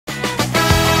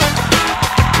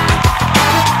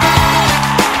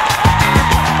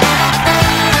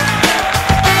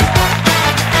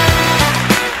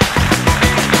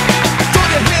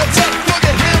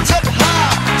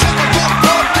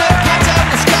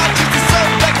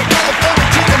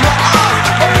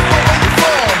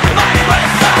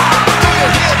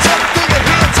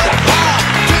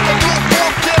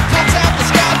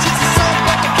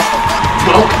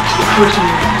with some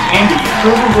candy.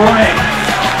 Frugal Gourmet.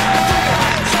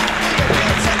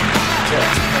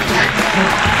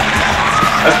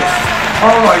 Okay.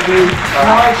 Alright, dude.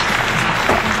 Alright.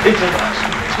 It's about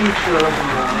 2:12 in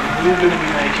the morning. We're going to be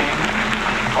making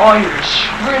Irish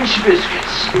French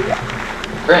biscuits.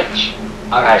 French.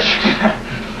 Alright.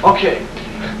 Okay.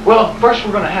 Well, first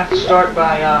we're going to have to start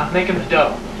by making the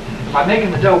dough. By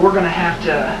making the dough, we're going to have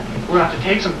to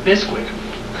take some Bisquick.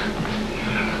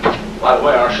 By the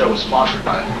way, our show is sponsored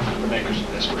by the makers of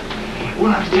Bisquick. We're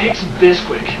going to have to take some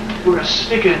Bisquick. We're going to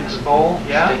stick it in this bowl,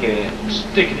 yeah? Stick it in.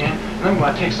 Stick it in, and then we're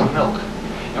going to take some milk.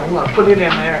 And we're going to put it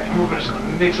in there, and we're just going to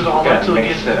mix it all up until it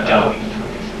gets doughy.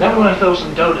 Then we're going to throw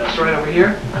some dough dust right over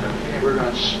here. We're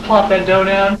going to plop that dough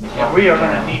down, and we are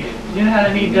going to knead it. You know how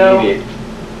to knead dough? Need it.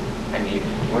 I need it.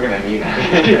 We're going to need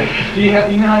it.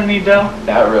 You know how to knead dough?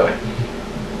 Not really.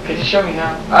 Could you show me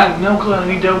how? I have no clue how to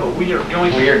knead dough, but we are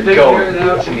going to figure it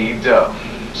out. to knead dough.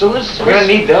 So we're going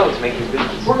to need dough to make these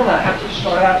biscuits. We're going to have to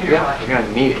start out here. Yeah, we're going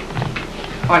to need it.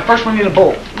 Alright, first we need a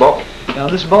bowl. Bowl. Now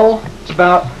this bowl, it's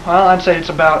about, well, I'd say it's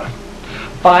about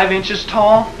 5 inches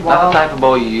tall. Not the type of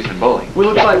bowl you use in bowling.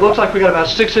 Looks like we got about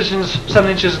 6 inches, 7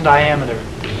 inches in diameter.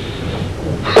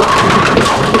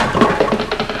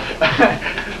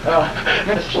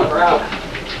 Let's flip her out.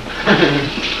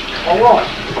 Alright,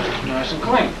 nice and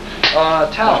clean.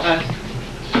 Towels.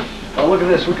 Oh, look at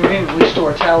this. We conveniently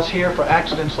store towels here for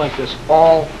accidents like this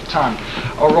all the time.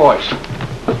 Alright.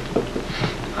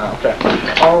 Okay.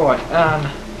 Alright,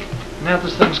 now that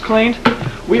this thing's cleaned,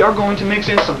 we are going to mix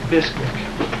in some Bisquick.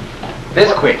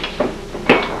 Bisquick.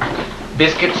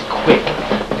 Biscuits quick.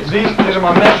 These are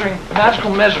my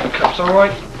magical measuring cups,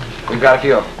 alright? We've got a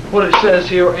few. What it says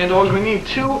here, and we need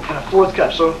 2 1/4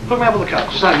 cups, so hook me up with a cup.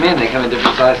 Just like men, they come in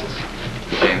different sizes.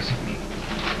 James.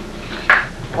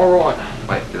 Alright.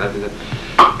 Wait, did I do that?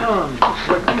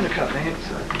 Wait, give me the cup, man.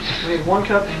 We need 1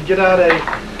 cup and get out a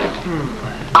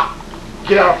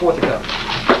 1/4 cup.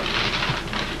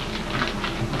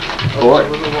 Alright.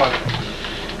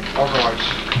 Alright.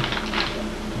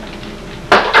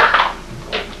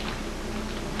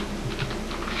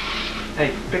 Hey,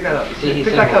 pick that up. See,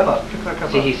 pick that cup up. Pick that cup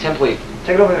up. See, he simply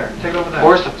Take it over there. Take it over there.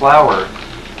 pours the flour.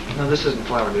 No, this isn't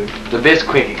flour, dude. The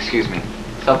Bisquick, excuse me.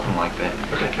 Something like that.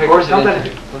 Okay, Pours dump it that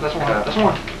in. in. That's one. That's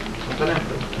one. Dump that in.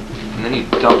 And then you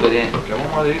dump it in. Okay, 1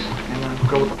 more of these, and then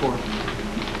go with the pour.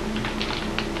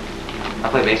 I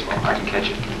play baseball. I can catch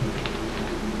it.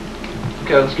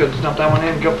 Okay, that's good. Let's dump that one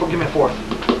in. Go. Give me a 4th.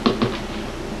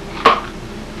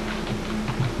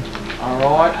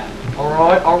 Alright.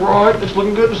 Alright. Alright. It's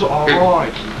looking good.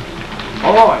 Alright.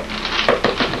 Alright.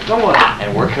 Someone.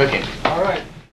 And we're cooking. Alright.